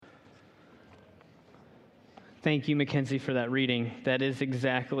Thank you, Mackenzie, for that reading. That is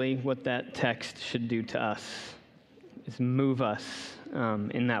exactly what that text should do to us, is move us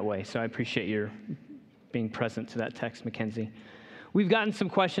in that way. So I appreciate your being present to that text, Mackenzie. We've gotten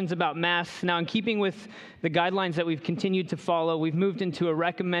some questions about Mass. Now, in keeping with the guidelines that we've continued to follow, we've moved into a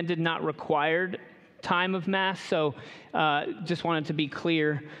recommended, not required time of Mass. So just wanted to be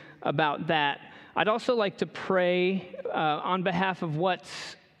clear about that. I'd also like to pray on behalf of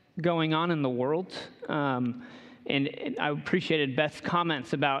what's going on in the world. And I appreciated Beth's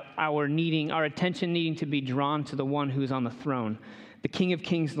comments about our attention needing to be drawn to the one who's on the throne, the King of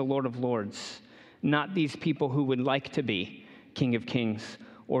Kings, the Lord of Lords, not these people who would like to be King of Kings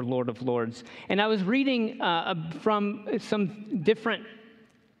or Lord of Lords. And I was reading from some different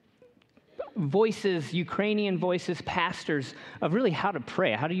voices, Ukrainian voices, pastors, of really how to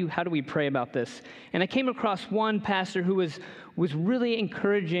pray. How do we pray about this? And I came across one pastor who was really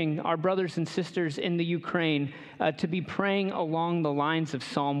encouraging our brothers and sisters in the Ukraine to be praying along the lines of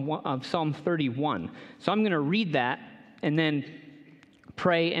Psalm 31. So I'm going to read that and then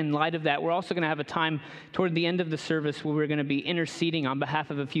pray in light of that. We're also going to have a time toward the end of the service where we're going to be interceding on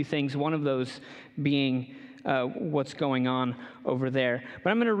behalf of a few things, one of those being what's going on over there. But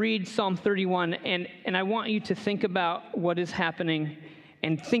I'm going to read Psalm 31, and I want you to think about what is happening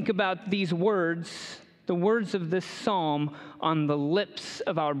and think about these words, the words of this psalm on the lips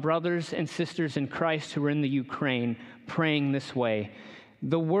of our brothers and sisters in Christ who are in the Ukraine praying this way.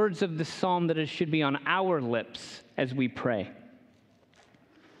 The words of the psalm that it should be on our lips as we pray.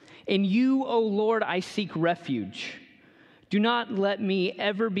 In you, O Lord, I seek refuge. Do not let me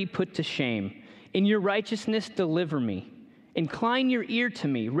ever be put to shame. In your righteousness, deliver me. Incline your ear to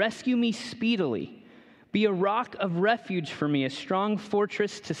me. Rescue me speedily. Be a rock of refuge for me, a strong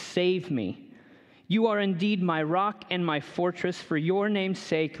fortress to save me. You are indeed my rock and my fortress. For your name's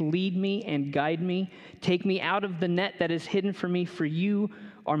sake, lead me and guide me. Take me out of the net that is hidden for me, for you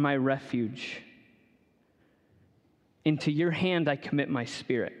are my refuge. Into your hand I commit my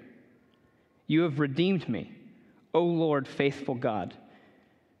spirit. You have redeemed me, O Lord, faithful God.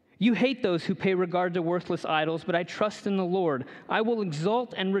 You hate those who pay regard to worthless idols, but I trust in the Lord. I will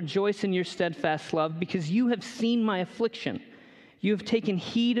exult and rejoice in your steadfast love, because you have seen my affliction. You have taken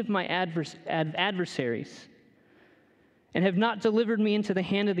heed of my adversaries and have not delivered me into the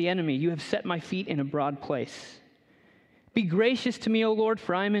hand of the enemy. You have set my feet in a broad place. Be gracious to me, O Lord,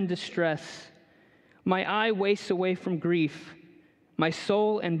 for I am in distress. My eye wastes away from grief, my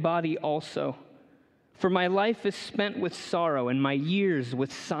soul and body also. For my life is spent with sorrow, and my years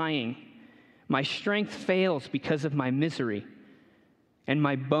with sighing. My strength fails because of my misery, and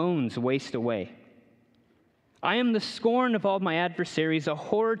my bones waste away. I am the scorn of all my adversaries, a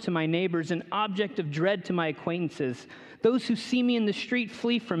horror to my neighbors, an object of dread to my acquaintances. Those who see me in the street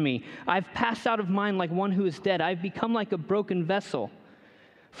flee from me. I've passed out of mind like one who is dead. I've become like a broken vessel.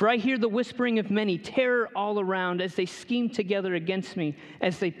 For I hear the whispering of many, terror all around, as they scheme together against me,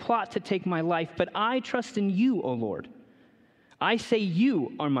 as they plot to take my life. But I trust in you, O Lord. I say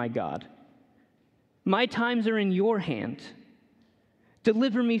you are my God. My times are in your hand.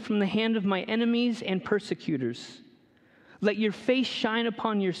 Deliver me from the hand of my enemies and persecutors. Let your face shine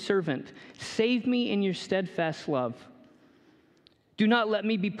upon your servant. Save me in your steadfast love. Do not let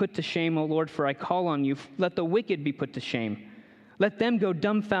me be put to shame, O Lord, for I call on you. Let the wicked be put to shame. Let them go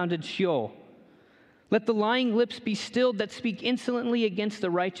dumbfounded Sheol. Let the lying lips be stilled that speak insolently against the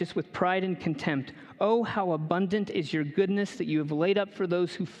righteous with pride and contempt. Oh, how abundant is your goodness that you have laid up for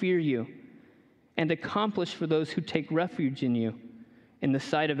those who fear you and accomplished for those who take refuge in you in the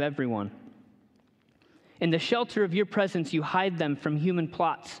sight of everyone. In the shelter of your presence, you hide them from human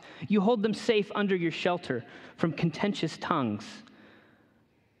plots. You hold them safe under your shelter from contentious tongues.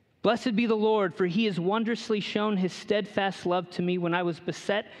 Blessed be the Lord, for he has wondrously shown his steadfast love to me when I was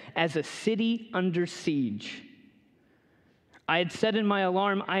beset as a city under siege. I had said in my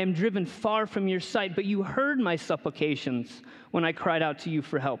alarm, I am driven far from your sight, but you heard my supplications when I cried out to you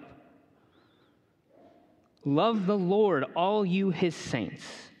for help. Love the Lord, all you his saints.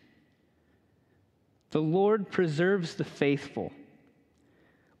 The Lord preserves the faithful,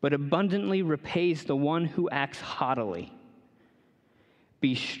 but abundantly repays the one who acts haughtily.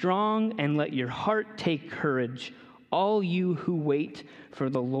 Be strong and let your heart take courage, all you who wait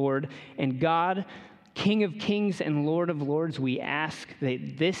for the Lord. And God, King of kings and Lord of lords, we ask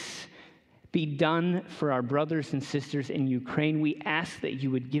that this be done for our brothers and sisters in Ukraine. We ask that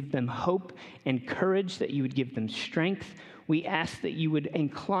you would give them hope and courage, that you would give them strength. We ask that you would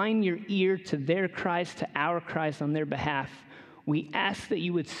incline your ear to their cries, to our cries on their behalf. We ask that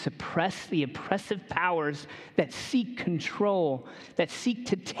you would suppress the oppressive powers that seek control, that seek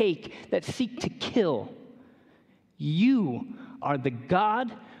to take, that seek to kill. You are the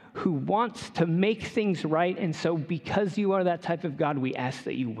God who wants to make things right, and so because you are that type of God, we ask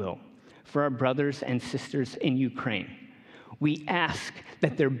that you will. For our brothers and sisters in Ukraine, we ask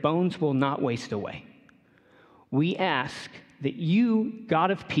that their bones will not waste away. We ask that you, God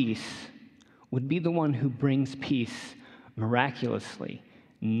of peace, would be the one who brings peace miraculously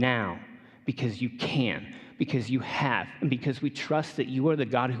now, because you can, because you have, and because we trust that you are the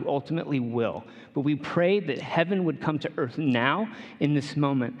God who ultimately will. But we pray that heaven would come to earth now in this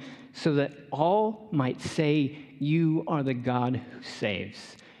moment so that all might say, you are the God who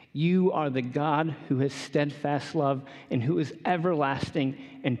saves. You are the God who has steadfast love and who is everlasting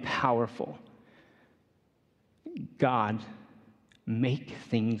and powerful. God, make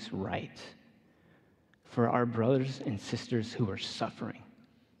things right for our brothers and sisters who are suffering.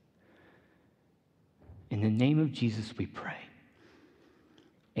 In the name of Jesus, we pray.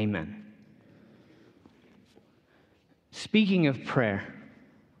 Amen. Speaking of prayer,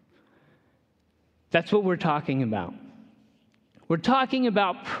 that's what we're talking about. We're talking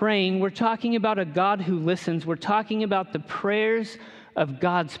about praying. We're talking about a God who listens. We're talking about the prayers of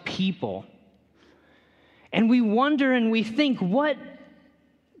God's people. And we wonder and we think, what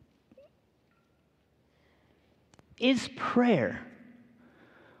is prayer?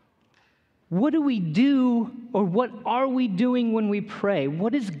 What do we do, or what are we doing when we pray?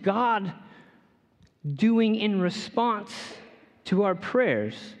 What is God doing in response to our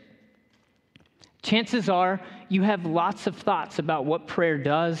prayers? Chances are you have lots of thoughts about what prayer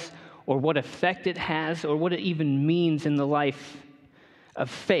does, or what effect it has, or what it even means in the life of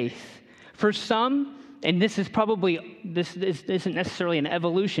faith. For some, and this isn't necessarily an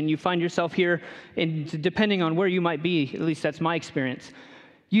evolution. You find yourself here, and depending on where you might be, at least that's my experience,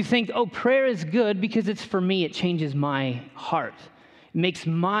 you think, oh, prayer is good because it's for me. It changes my heart. It makes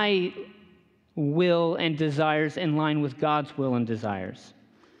my will and desires in line with God's will and desires.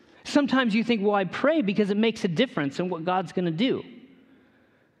 Sometimes you think, well, I pray because it makes a difference in what God's going to do.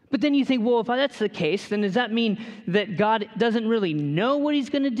 But then you think, well, if that's the case, then does that mean that God doesn't really know what he's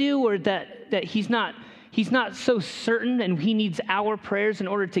going to do, or that he's not so certain and he needs our prayers in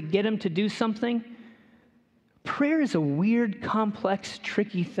order to get him to do something? Prayer is a weird, complex,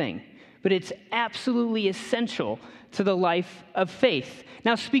 tricky thing, but it's absolutely essential to the life of faith.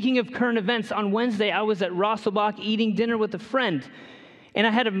 Now, speaking of current events, on Wednesday, I was at Rosselbach eating dinner with a friend. And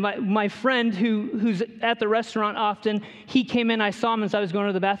I had my friend who's at the restaurant often. He came in, I saw him as I was going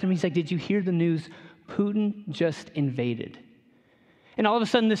to the bathroom. He's like, did you hear the news? Putin just invaded. And all of a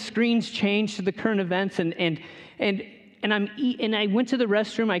sudden, the screens changed to the current events, and I went to the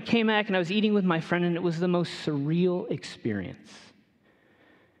restroom, I came back, and I was eating with my friend, and it was the most surreal experience.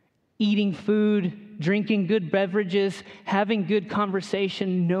 Eating food, drinking good beverages, having good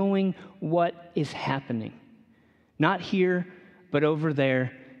conversation, knowing what is happening. Not here, but over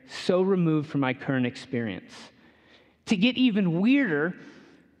there, so removed from my current experience. To get even weirder,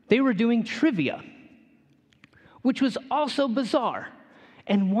 they were doing trivia, which was also bizarre.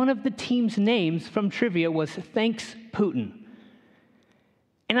 And one of the team's names from trivia was Thanks Putin.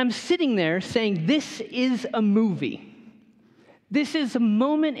 And I'm sitting there saying, this is a movie. This is a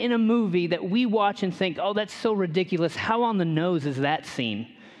moment in a movie that we watch and think, oh, that's so ridiculous. How on the nose is that scene?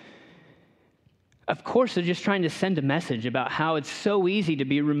 Of course, they're just trying to send a message about how it's so easy to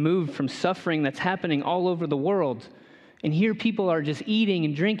be removed from suffering that's happening all over the world. And here people are just eating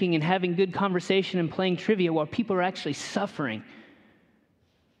and drinking and having good conversation and playing trivia while people are actually suffering.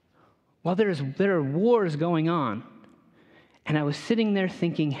 While there are wars going on. And I was sitting there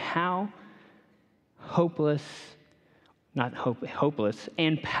thinking how hopeless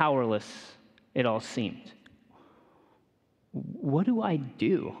and powerless it all seemed. What do I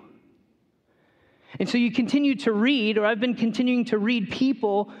do? And so you continue to read, or I've been continuing to read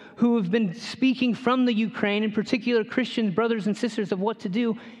people who have been speaking from the Ukraine, in particular Christian brothers and sisters, of what to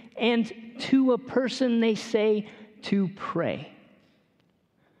do. And to a person, they say to pray.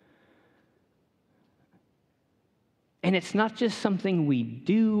 And it's not just something we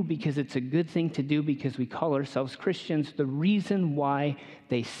do because it's a good thing to do because we call ourselves Christians. The reason why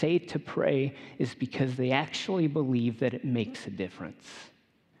they say to pray is because they actually believe that it makes a difference.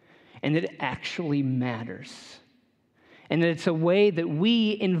 And that it actually matters. And that it's a way that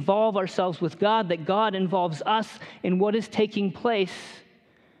we involve ourselves with God, that God involves us in what is taking place,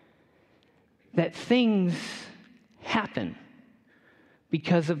 that things happen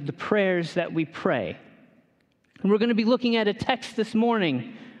because of the prayers that we pray. And we're going to be looking at a text this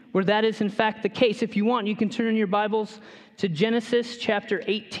morning where that is in fact the case. If you want, you can turn your Bibles to Genesis chapter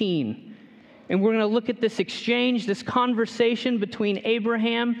 18. And we're going to look at this exchange, this conversation between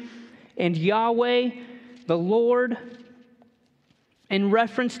Abraham and Yahweh, the Lord in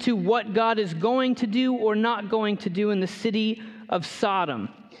reference to what God is going to do or not going to do in the city of Sodom.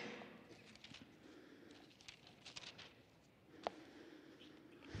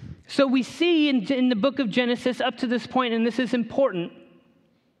 So we see in the book of Genesis up to this point, and this is important,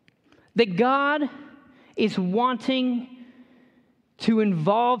 that God is wanting to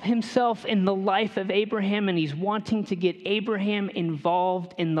involve himself in the life of Abraham, and he's wanting to get Abraham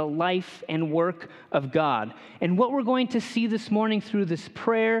involved in the life and work of God. And what we're going to see this morning through this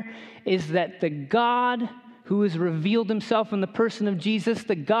prayer is that the God who has revealed himself in the person of Jesus,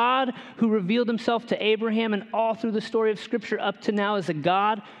 the God who revealed himself to Abraham and all through the story of Scripture up to now, is a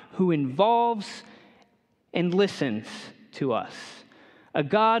God who involves and listens to us. A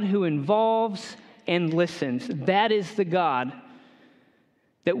God who involves and listens. That is the God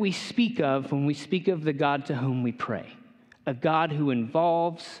that we speak of when we speak of the God to whom we pray. A God who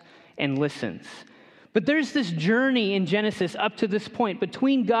involves and listens. But there's this journey in Genesis up to this point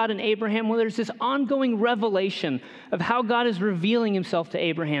between God and Abraham where there's this ongoing revelation of how God is revealing himself to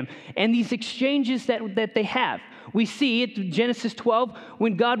Abraham and these exchanges that they have. We see at Genesis 12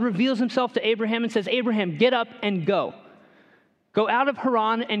 when God reveals himself to Abraham and says, Abraham, get up and go. Go out of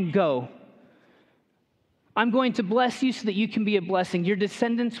Haran and go. I'm going to bless you so that you can be a blessing. Your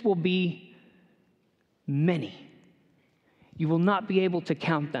descendants will be many. You will not be able to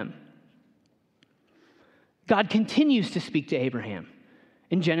count them. God continues to speak to Abraham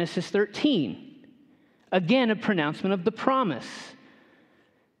in Genesis 13. Again, a pronouncement of the promise.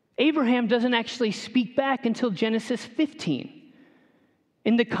 Abraham doesn't actually speak back until Genesis 15.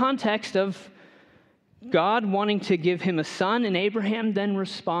 In the context of God wanting to give him a son, and Abraham then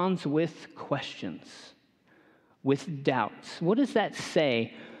responds with questions, with doubts. What does that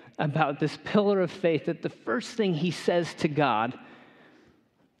say about this pillar of faith that the first thing he says to God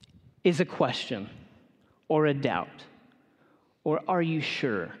is a question or a doubt? Or are you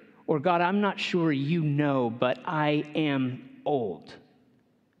sure? Or God, I'm not sure you know, but I am old.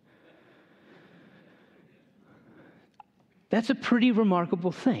 That's a pretty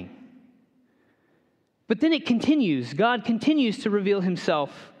remarkable thing. But then it continues. God continues to reveal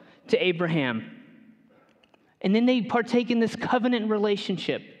himself to Abraham. And then they partake in this covenant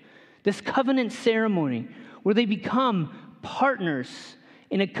relationship, this covenant ceremony, where they become partners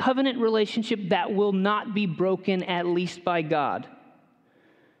in a covenant relationship that will not be broken, at least by God.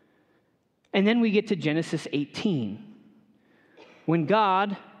 And then we get to Genesis 18, when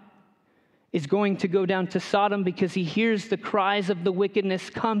God is going to go down to Sodom because he hears the cries of the wickedness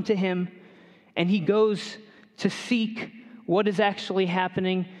come to him, and he goes to seek what is actually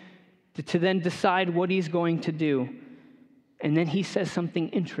happening, to then decide what he's going to do. And then he says something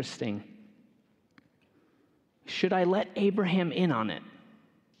interesting. Should I let Abraham in on it?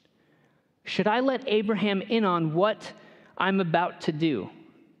 Should I let Abraham in on what I'm about to do?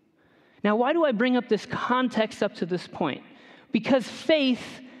 Now, why do I bring up this context up to this point? Because faith,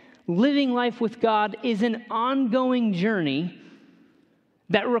 living life with God, is an ongoing journey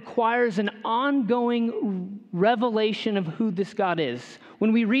that requires an ongoing revelation of who this God is.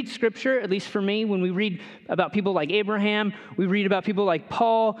 When we read Scripture, at least for me, when we read about people like Abraham, we read about people like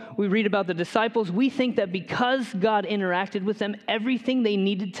Paul, we read about the disciples, we think that because God interacted with them, everything they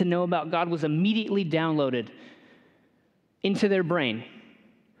needed to know about God was immediately downloaded into their brain.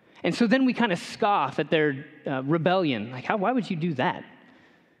 And so then we kind of scoff at their rebellion. Like, why would you do that?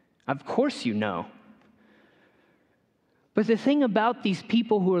 Of course you know. But the thing about these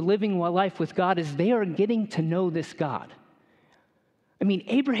people who are living life with God is they are getting to know this God. I mean,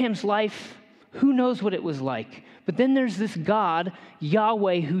 Abraham's life, who knows what it was like? But then there's this God,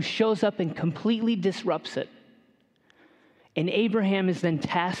 Yahweh, who shows up and completely disrupts it. And Abraham is then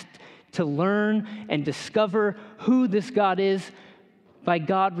tasked to learn and discover who this God is by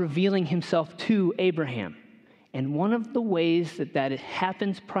God revealing himself to Abraham. And one of the ways that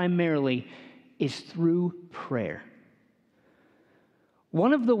happens primarily is through prayer.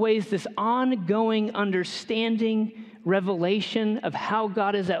 One of the ways this ongoing understanding, revelation of how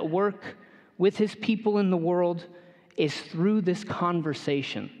God is at work with his people in the world is through this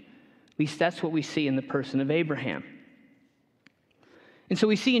conversation. At least that's what we see in the person of Abraham. And so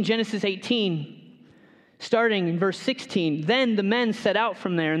we see in Genesis 18, starting in verse 16, then the men set out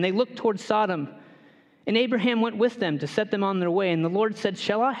from there, and they looked toward Sodom. And Abraham went with them to set them on their way. And the Lord said,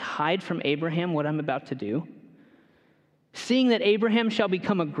 shall I hide from Abraham what I'm about to do? Seeing that Abraham shall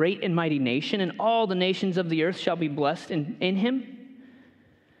become a great and mighty nation, and all the nations of the earth shall be blessed in him?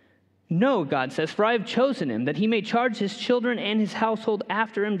 No, God says, for I have chosen him, that he may charge his children and his household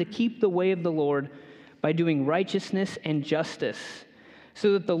after him to keep the way of the Lord by doing righteousness and justice,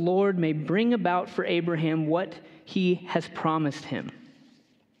 so that the Lord may bring about for Abraham what he has promised him.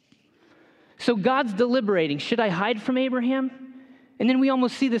 So God's deliberating. Should I hide from Abraham? And then we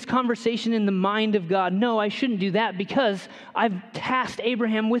almost see this conversation in the mind of God. No, I shouldn't do that because I've tasked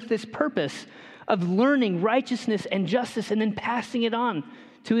Abraham with this purpose of learning righteousness and justice and then passing it on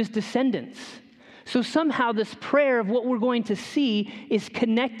to his descendants. So somehow this prayer of what we're going to see is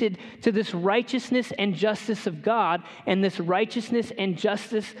connected to this righteousness and justice of God and this righteousness and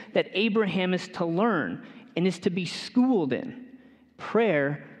justice that Abraham is to learn and is to be schooled in.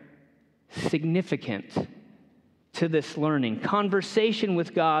 Prayer, significant to this learning. Conversation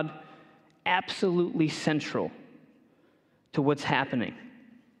with God, absolutely central to what's happening.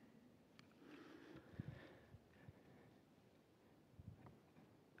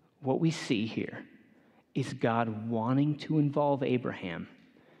 What we see here is God wanting to involve Abraham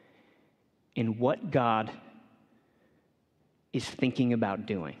in what God is thinking about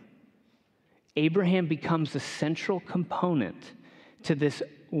doing. Abraham becomes a central component to this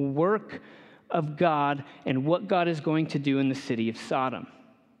work of God and what God is going to do in the city of Sodom,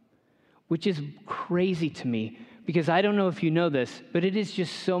 which is crazy to me because I don't know if you know this, but it is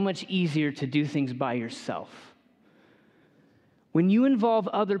just so much easier to do things by yourself. When you involve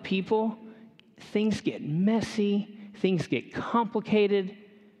other people, things get messy, things get complicated.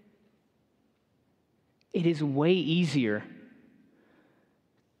 It is way easier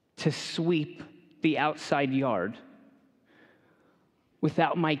to sweep the outside yard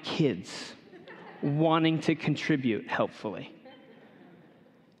without my kids wanting to contribute helpfully.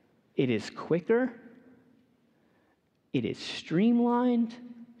 It is quicker, it is streamlined,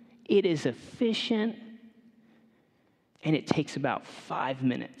 it is efficient, and it takes about 5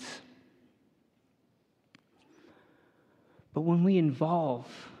 minutes. But when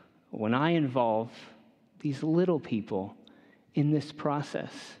I involve these little people in this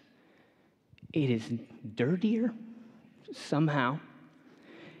process, it is dirtier somehow.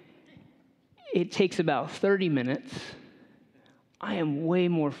 It takes about 30 minutes. I am way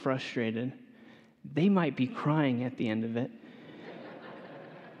more frustrated. They might be crying at the end of it.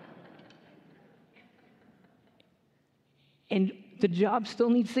 And the job still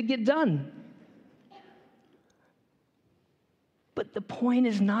needs to get done. But the point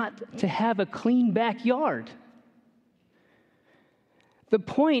is not to have a clean backyard. The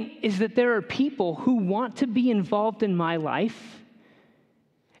point is that there are people who want to be involved in my life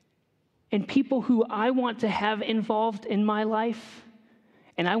and people who I want to have involved in my life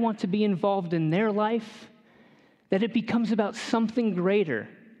and I want to be involved in their life, that it becomes about something greater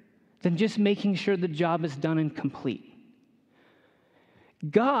than just making sure the job is done and complete.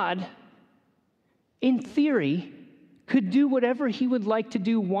 God, in theory, could do whatever he would like to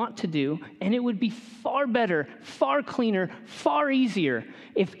do, want to do, and it would be far better, far cleaner, far easier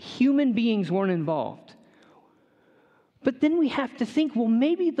if human beings weren't involved. But then we have to think, well,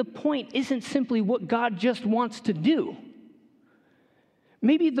 maybe the point isn't simply what God just wants to do.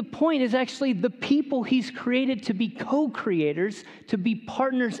 Maybe the point is actually the people he's created to be co-creators, to be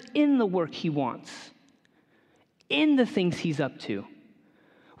partners in the work he wants, in the things he's up to.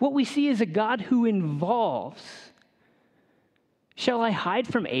 What we see is a God who involves. Shall I hide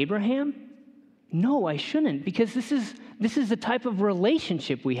from Abraham? No, I shouldn't, because this is the type of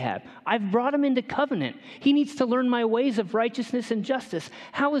relationship we have. I've brought him into covenant. He needs to learn my ways of righteousness and justice.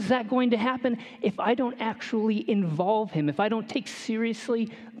 How is that going to happen if I don't actually involve him, if I don't take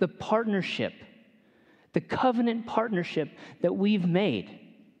seriously the partnership, the covenant partnership that we've made?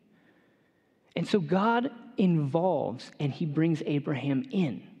 And so God involves and he brings Abraham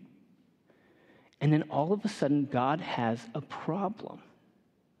in. And then all of a sudden, God has a problem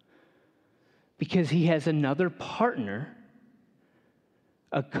because he has another partner,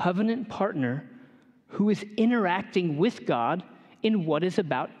 a covenant partner, who is interacting with God in what is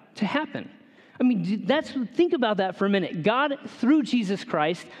about to happen. I mean, think about that for a minute. God, through Jesus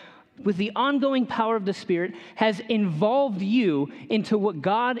Christ, with the ongoing power of the Spirit, has involved you into what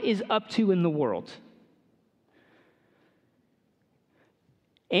God is up to in the world.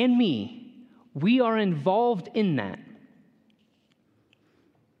 And me. We are involved in that.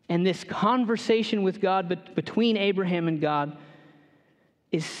 And this conversation with God, between Abraham and God,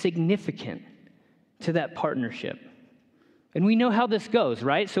 is significant to that partnership. And we know how this goes,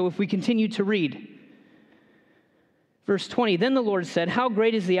 right? So if we continue to read, verse 20, then the Lord said, how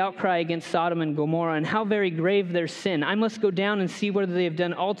great is the outcry against Sodom and Gomorrah, and how very grave their sin. I must go down and see whether they have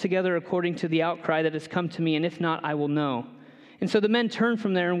done altogether according to the outcry that has come to me, and if not, I will know. And so the men turned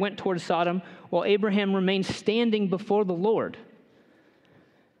from there and went toward Sodom, while Abraham remained standing before the Lord.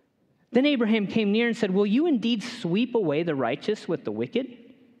 Then Abraham came near and said, will you indeed sweep away the righteous with the wicked?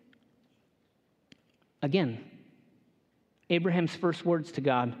 Again, Abraham's first words to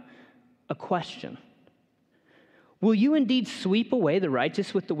God, a question. Will you indeed sweep away the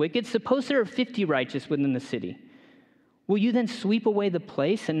righteous with the wicked? Suppose there are 50 righteous within the city. Will you then sweep away the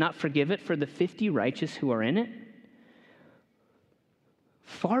place and not forgive it for the 50 righteous who are in it?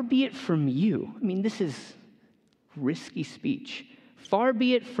 Far be it from you. I mean, this is risky speech. Far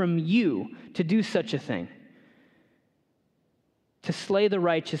be it from you to do such a thing, to slay the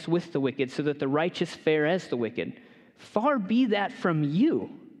righteous with the wicked, so that the righteous fare as the wicked. Far be that from you.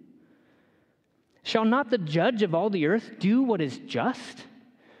 Shall not the judge of all the earth do what is just?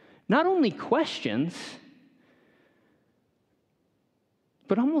 Not only questions,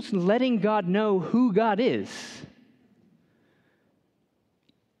 but almost letting God know who God is.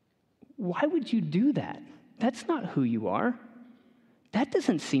 Why would you do that? That's not who you are. That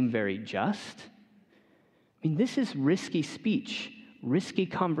doesn't seem very just. I mean, this is risky speech, risky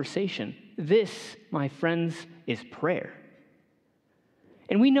conversation. This, my friends, is prayer.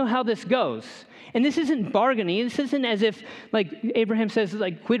 And we know how this goes. And this isn't bargaining. This isn't as if, like Abraham says,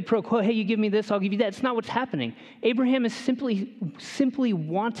 like quid pro quo, hey, you give me this, I'll give you that. It's not what's happening. Abraham is simply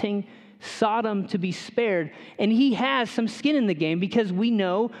wanting Sodom to be spared. And he has some skin in the game because we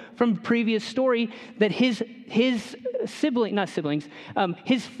know from previous story that his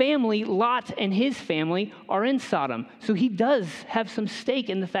family, Lot and his family are in Sodom. So he does have some stake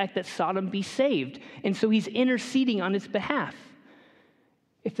in the fact that Sodom be saved. And so he's interceding on its behalf.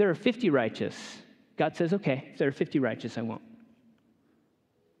 If there are 50 righteous, God says, okay, if there are 50 righteous, I won't.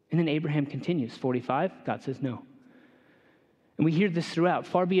 And then Abraham continues, 45, God says no. And we hear this throughout.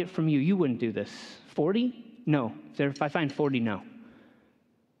 Far be it from you, you wouldn't do this. 40? No. If I find 40, no.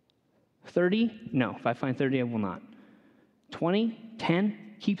 30? No. If I find 30, I will not. 20?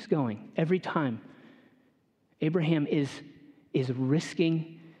 10? Keeps going. Every time. Abraham is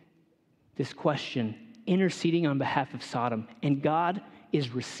risking this question, interceding on behalf of Sodom. And God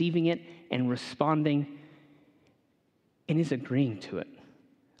is receiving it and responding and is agreeing to it.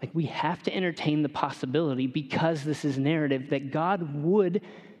 Like, we have to entertain the possibility, because this is narrative, that God would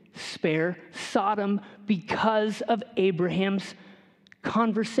spare Sodom because of Abraham's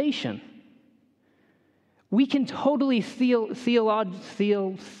conversation. We can totally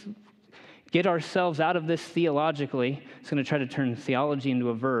get ourselves out of this theologically. It's going to try to turn theology into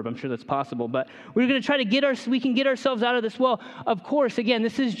a verb. I'm sure that's possible. But we're going to try to we can get ourselves out of this. Well, of course, again,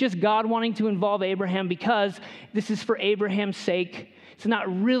 this is just God wanting to involve Abraham because this is for Abraham's sake. It's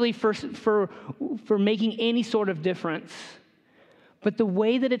not really for making any sort of difference. But the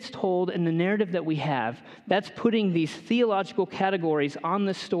way that it's told and the narrative that we have, that's putting these theological categories on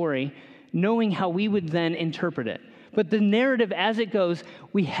the story, knowing how we would then interpret it. But the narrative as it goes,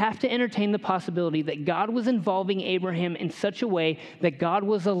 we have to entertain the possibility that God was involving Abraham in such a way that God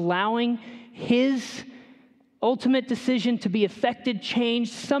was allowing his ultimate decision to be affected,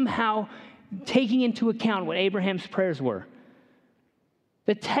 changed, somehow taking into account what Abraham's prayers were.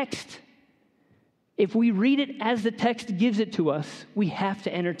 The text, if we read it as the text gives it to us, we have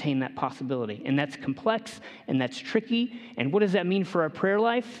to entertain that possibility. And that's complex, and that's tricky. And what does that mean for our prayer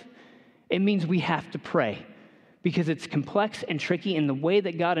life? It means we have to pray, because it's complex and tricky in the way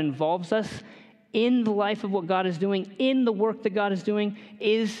that God involves us in the life of what God is doing, in the work that God is doing,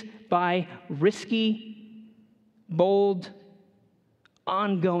 is by risky, bold,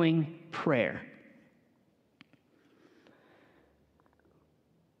 ongoing prayer.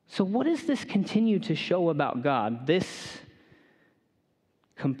 So what does this continue to show about God? This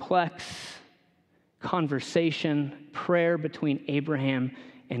complex conversation, prayer between Abraham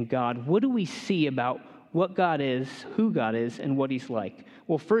and God. What do we see about what God is, who God is, and what he's like?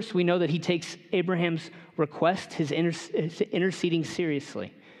 Well, first, we know that he takes Abraham's request, his interceding,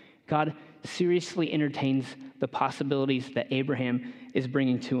 seriously. God seriously entertains the possibilities that Abraham is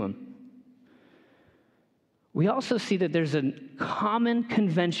bringing to him. We also see that there's a common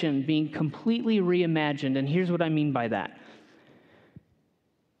convention being completely reimagined, and here's what I mean by that.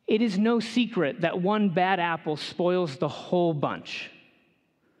 It is no secret that one bad apple spoils the whole bunch.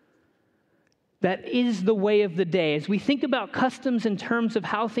 That is the way of the day. As we think about customs in terms of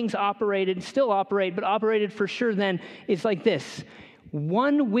how things operated, still operate, but operated for sure then, it's like this.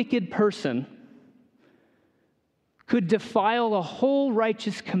 One wicked person could defile a whole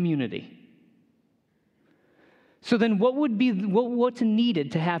righteous community. So then what's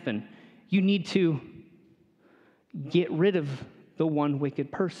needed to happen? You need to get rid of the one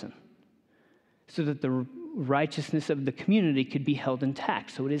wicked person so that the righteousness of the community could be held intact,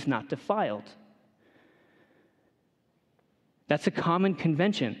 so it is not defiled. That's a common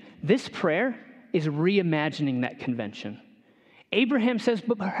convention. This prayer is reimagining that convention. Abraham says,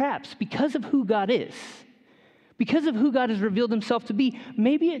 but perhaps because of who God is, because of who God has revealed himself to be,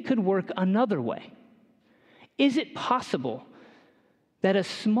 maybe it could work another way. Is it possible that a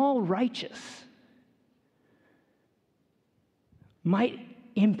small righteous might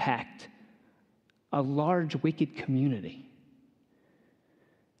impact a large wicked community?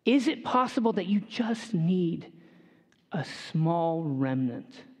 Is it possible that you just need a small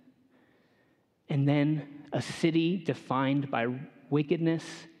remnant and then a city defined by wickedness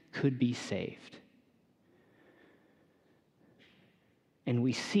could be saved? And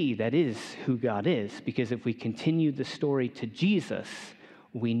we see that is who God is, because if we continue the story to Jesus,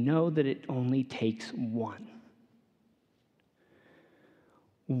 we know that it only takes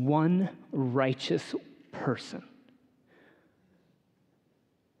one righteous person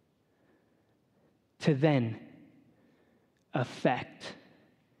to then affect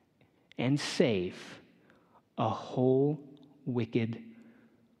and save a whole wicked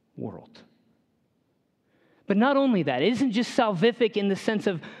world. But not only that, it isn't just salvific in the sense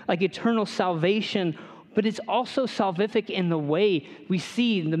of like eternal salvation, but it's also salvific in the way we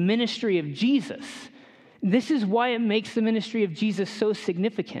see the ministry of Jesus. This is why it makes the ministry of Jesus so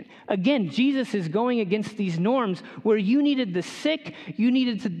significant. Again, Jesus is going against these norms where you needed the sick, you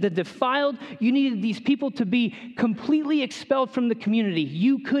needed the defiled, you needed these people to be completely expelled from the community.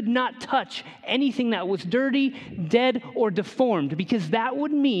 You could not touch anything that was dirty, dead, or deformed, because that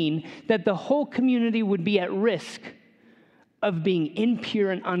would mean that the whole community would be at risk of being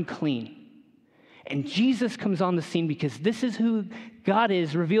impure and unclean. And Jesus comes on the scene because this is who God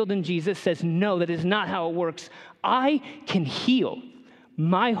is, revealed in Jesus, says, no, that is not how it works. I can heal.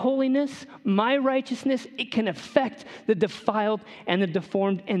 My holiness, my righteousness, it can affect the defiled and the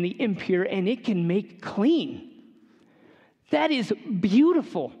deformed and the impure, and it can make clean. That is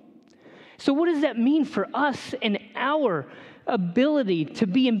beautiful. So what does that mean for us and our ability to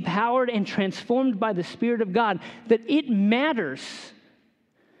be empowered and transformed by the Spirit of God? That it matters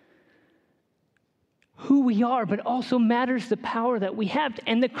who we are, but also matters the power that we have.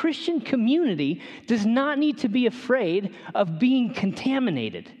 And the Christian community does not need to be afraid of being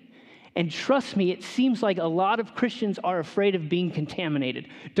contaminated. And trust me, it seems like a lot of Christians are afraid of being contaminated.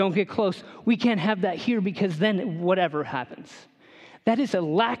 Don't get close. We can't have that here because then whatever happens. That is a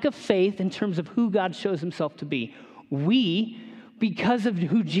lack of faith in terms of who God shows himself to be. We, because of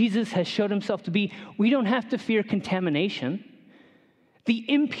who Jesus has showed himself to be, we don't have to fear contamination. The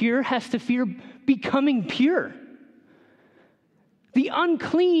impure has to fear becoming pure. The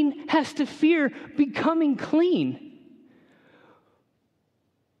unclean has to fear becoming clean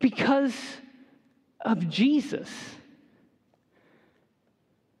because of Jesus.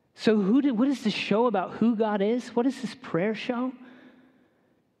 So what does this show about who God is? What does this prayer show?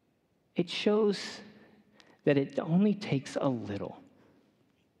 It shows that it only takes a little.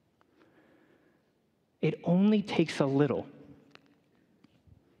 It only takes a little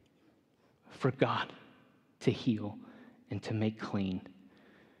for God to heal and to make clean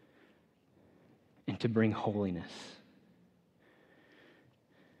and to bring holiness.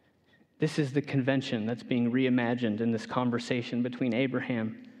 This is the convention that's being reimagined in this conversation between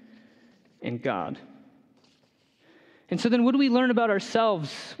Abraham and God. And so then what do we learn about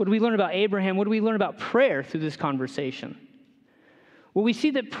ourselves? What do we learn about Abraham? What do we learn about prayer through this conversation? Well, we see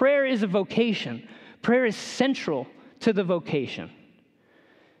that prayer is a vocation. Prayer is central to the vocation.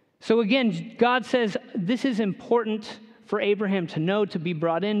 So again, God says this is important for Abraham to know, to be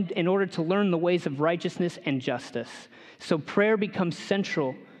brought in order to learn the ways of righteousness and justice. So prayer becomes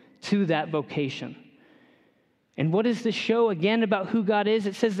central to that vocation. And what does this show again about who God is?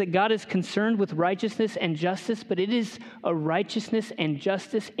 It says that God is concerned with righteousness and justice, but it is a righteousness and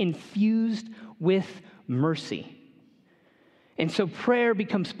justice infused with mercy. And so prayer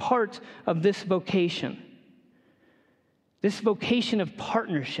becomes part of this vocation. This vocation of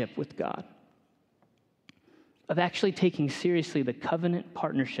partnership with God, of actually taking seriously the covenant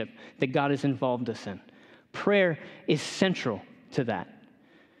partnership that God has involved us in. Prayer is central to that.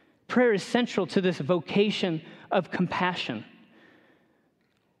 Prayer is central to this vocation of compassion.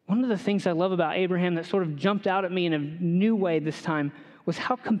 One of the things I love about Abraham that sort of jumped out at me in a new way this time was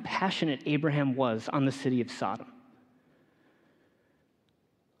how compassionate Abraham was on the city of Sodom.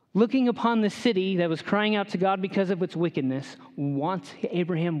 Looking upon the city that was crying out to God because of its wickedness,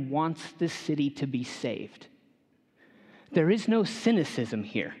 Abraham wants this city to be saved. There is no cynicism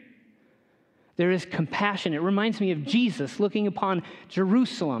here. There is compassion. It reminds me of Jesus looking upon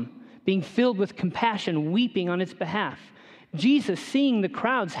Jerusalem, being filled with compassion, weeping on its behalf. Jesus seeing the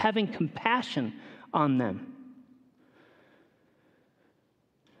crowds, having compassion on them.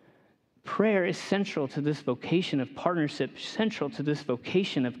 Prayer is central to this vocation of partnership, central to this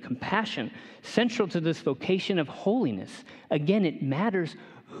vocation of compassion, central to this vocation of holiness. Again, it matters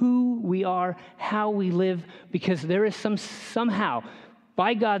who we are, how we live, because there is somehow,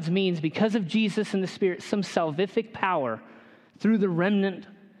 by God's means, because of Jesus and the Spirit, some salvific power through the remnant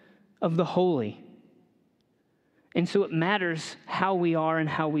of the holy. And so it matters how we are and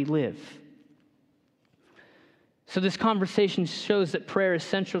how we live. So this conversation shows that prayer is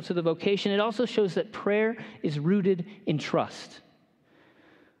central to the vocation. It also shows that prayer is rooted in trust.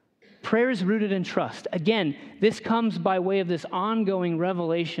 Prayer is rooted in trust. Again, this comes by way of this ongoing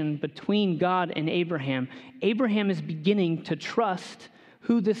revelation between God and Abraham. Abraham is beginning to trust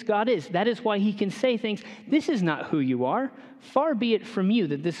who this God is. That is why he can say things, "This is not who you are. Far be it from you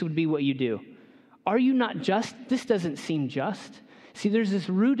that this would be what you do. Are you not just? This doesn't seem just." See, there's this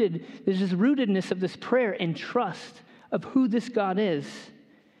rootedness of this prayer and trust of who this God is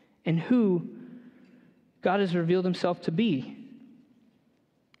and who God has revealed himself to be.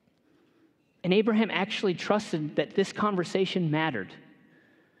 And Abraham actually trusted that this conversation mattered.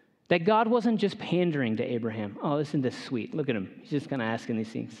 That God wasn't just pandering to Abraham. "Oh, isn't this sweet? Look at him. He's just kind of asking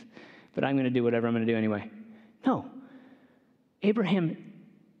these things. But I'm going to do whatever I'm going to do anyway." No. Abraham,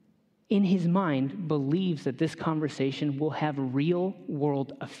 in his mind, believes that this conversation will have real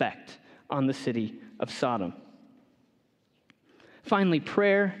world effect on the city of Sodom. Finally,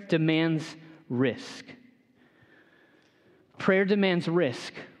 prayer demands risk. Prayer demands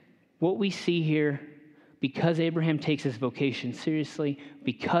risk. What we see here, because Abraham takes his vocation seriously,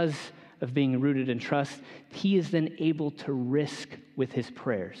 because of being rooted in trust, he is then able to risk with his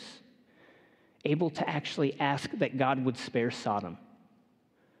prayers, able to actually ask that God would spare Sodom.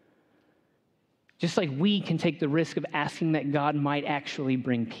 Just like we can take the risk of asking that God might actually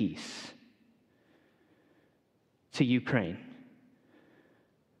bring peace to Ukraine.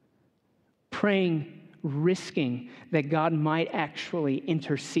 Praying, risking that God might actually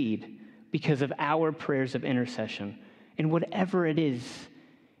intercede because of our prayers of intercession. And whatever it is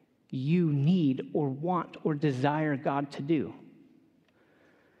you need or want or desire God to do.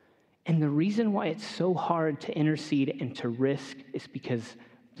 And the reason why it's so hard to intercede and to risk is because,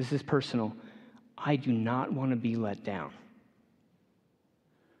 this is personal, I do not want to be let down.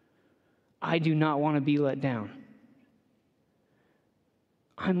 I do not want to be let down.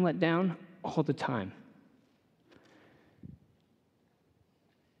 I'm let down all the time.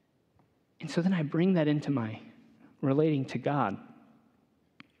 And so then I bring that into my relating to God.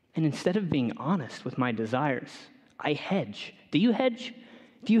 And instead of being honest with my desires, I hedge. Do you hedge?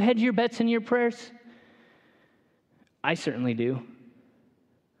 Do you hedge your bets in your prayers? I certainly do.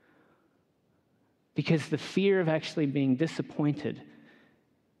 Because the fear of actually being disappointed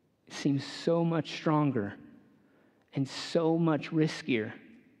seems so much stronger and so much riskier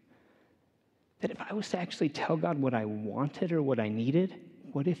that if I was to actually tell God what I wanted or what I needed,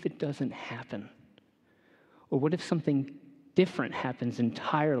 what if it doesn't happen? Or what if something different happens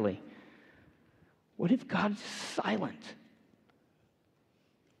entirely? What if God's silent?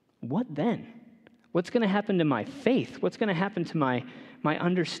 What then? What's going to happen to my faith? What's going to happen to my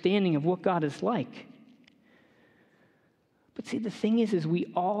understanding of what God is like? But see, the thing is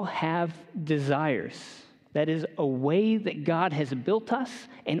we all have desires. That is a way that God has built us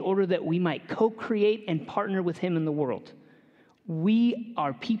in order that we might co-create and partner with him in the world. We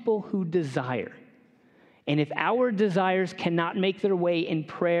are people who desire. And if our desires cannot make their way in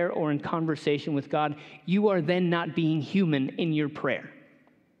prayer or in conversation with God, you are then not being human in your prayer.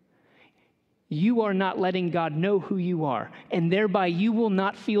 You are not letting God know who you are, and thereby you will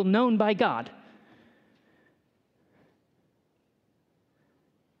not feel known by God.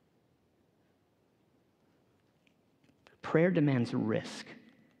 Prayer demands risk.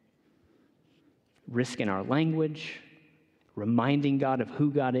 Risk in our language, reminding God of who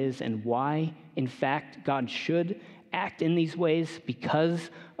God is and why, in fact, God should act in these ways because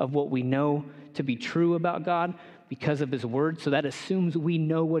of what we know to be true about God, because of his word. So that assumes we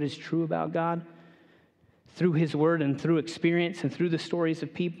know what is true about God through his word and through experience and through the stories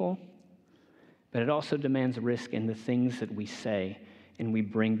of people. But it also demands risk in the things that we say and we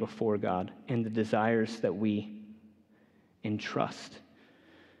bring before God and the desires that we entrust.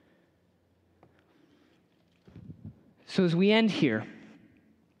 So as we end here,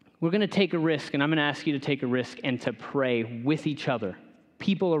 we're going to take a risk, and I'm going to ask you to take a risk and to pray with each other,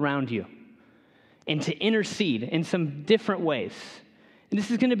 people around you, and to intercede in some different ways. And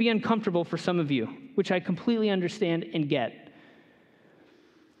this is going to be uncomfortable for some of you, which I completely understand and get.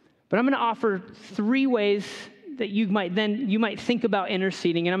 But I'm going to offer 3 ways that you might think about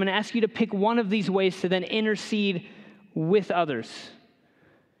interceding, and I'm going to ask you to pick one of these ways to then intercede with others.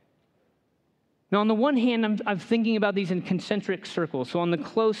 Now, on the one hand, I'm thinking about these in concentric circles. So on the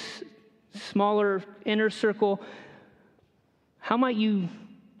close, smaller inner circle, how might you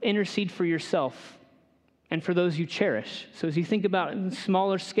intercede for yourself and for those you cherish? So as you think about it in a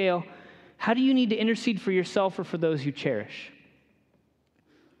smaller scale, how do you need to intercede for yourself or for those you cherish?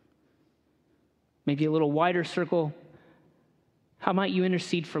 Maybe a little wider circle, how might you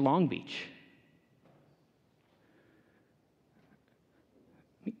intercede for Long Beach?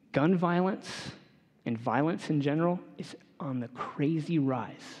 Gun violence and violence in general is on the crazy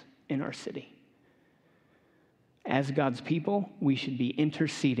rise in our city. As God's people, we should be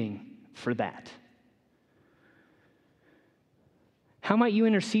interceding for that. How might you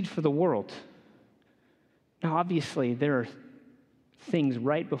intercede for the world? Now, obviously, there are things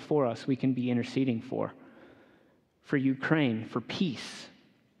right before us we can be interceding for Ukraine, for peace,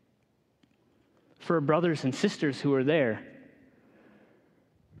 for brothers and sisters who are there,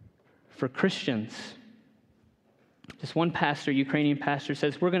 for Christians. This one pastor, Ukrainian pastor,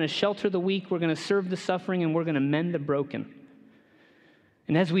 says, we're going to shelter the weak, we're going to serve the suffering, and we're going to mend the broken.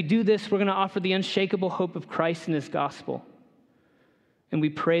 And as we do this, we're going to offer the unshakable hope of Christ and his gospel. And we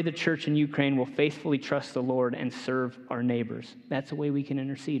pray the church in Ukraine will faithfully trust the Lord and serve our neighbors. That's a way we can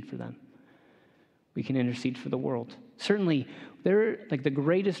intercede for them. We can intercede for the world. Certainly, the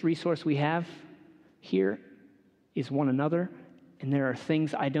greatest resource we have here is one another, and there are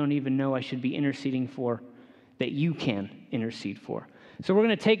things I don't even know I should be interceding for that you can intercede for. So we're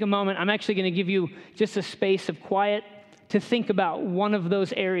going to take a moment. I'm actually going to give you just a space of quiet to think about one of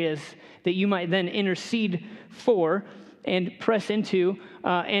those areas that you might then intercede for and press into.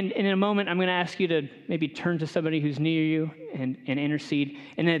 And in a moment, I'm going to ask you to maybe turn to somebody who's near you and intercede.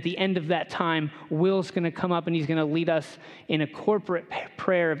 And then at the end of that time, Will's going to come up and he's going to lead us in a corporate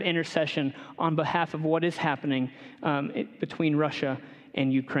prayer of intercession on behalf of what is happening between Russia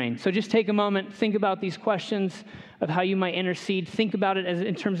and Ukraine. So just take a moment, think about these questions of how you might intercede. Think about it as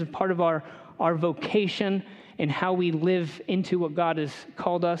in terms of part of our vocation and how we live into what God has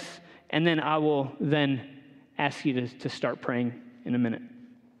called us. And then I will then ask you to start praying in a minute.